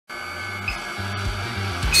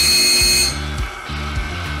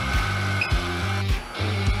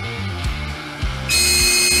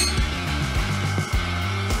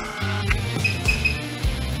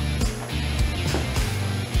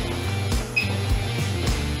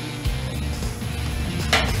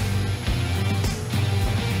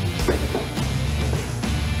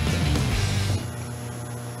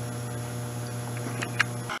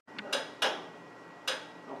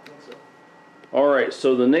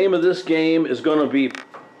so the name of this game is going to be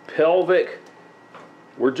pelvic.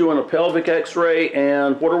 We're doing a pelvic x-ray,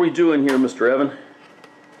 and what are we doing here, Mr. Evan?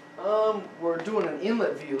 We're doing an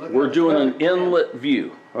inlet view. We're doing an inlet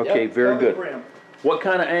view. Okay, yep, very good. Brim. What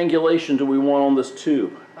kind of angulation do we want on this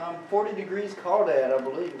tube? 40 degrees caudad, I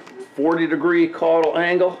believe. 40-degree caudal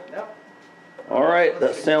angle? Yep. All right,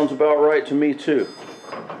 that sounds about right to me too.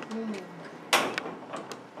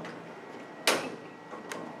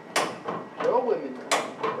 Go with me.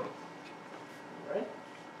 Right?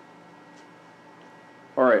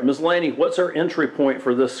 All right, Ms. Laney, what's our entry point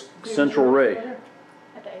for this central ray?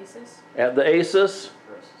 At the ACES. At the ACES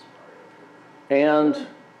and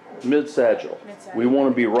mid-sagittal. We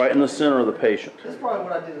want to be right in the center of the patient. That's probably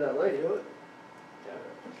what I did to that lady. Okay,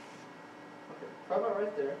 probably about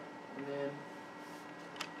right there. And then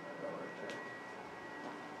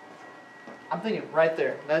I'm thinking right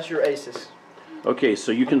there. That's your ACES. Okay,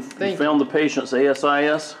 so you found the patient's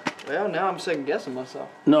ASIS? Well, now I'm second guessing myself.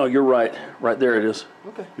 No, you're right. Right there it is.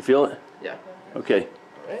 Okay. You feel it? Yeah. Okay.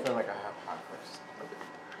 I feel like I have high first.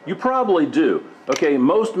 You probably do. Okay,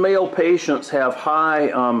 most male patients have high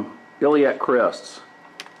iliac crests.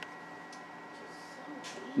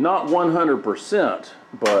 Not 100%,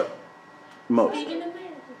 but most. Steven in there? He got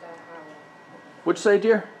a high one. What'd you say,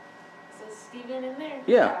 dear? Says Steven in there?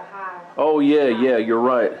 Yeah. Got a high. Oh, yeah, you're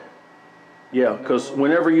right. Yeah, because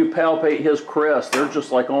whenever you palpate his crest, they're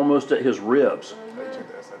just like almost at his ribs. What?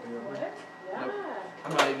 Yeah.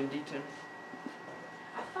 I'm not even detuned.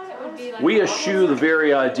 I thought it would be like. We eschew the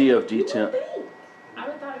very idea of detent. I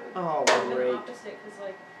would thought it would Oh, be great. the opposite, because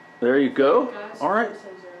like. There you go. Guys' All right. torsos are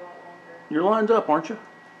a lot longer. You're lined up, aren't you?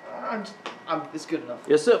 It's good enough.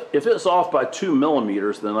 If it's off by 2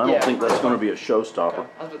 millimeters, then I don't think that's going to be a showstopper.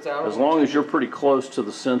 As long as you're pretty close to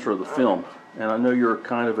the center of the film. And I know you're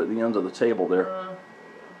kind of at the end of the table there.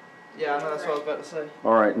 Yeah, I know that's what I was about to say.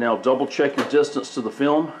 All right, now double check your distance to the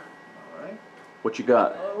film. All right. What you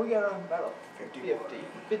got? We got about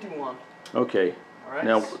 51. Okay. All right.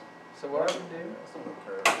 Now, So what I would do?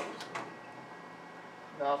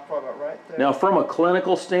 No, it's probably about right there. now from a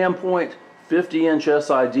clinical standpoint, 50-inch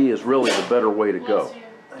SID is really the better way to go.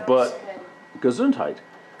 But Gesundheit.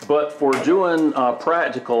 But for doing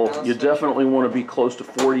practical, you definitely want to be close to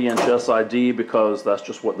 40-inch SID because that's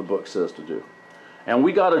just what the book says to do. And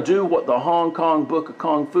we got to do what the Hong Kong Book of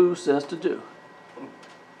Kung Fu says to do.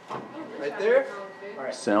 Right there? All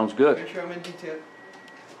right. Sounds good. Make sure I'm in detail.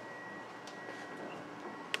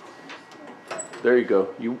 There you go.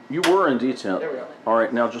 You were in detent. There we go. All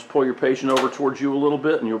right, now just pull your patient over towards you a little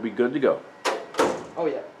bit and you'll be good to go. Oh,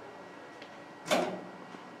 yeah.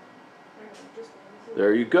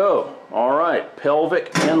 There you go. All right,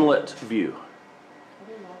 pelvic inlet view.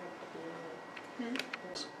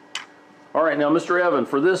 All right, now Mr. Evan,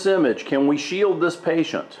 for this image, can we shield this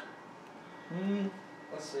patient?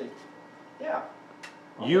 Let's see. Yeah.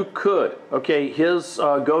 You could. Okay, his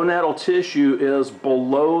gonadal tissue is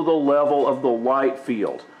below the level of the light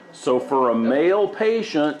field. So for a male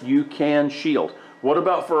patient, you can shield. What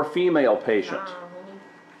about for a female patient?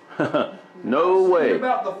 No way.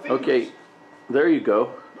 Okay, there you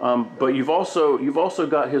go. But you've also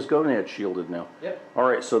got his gonad shielded now. Yep. All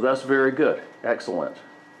right, so that's very good. Excellent.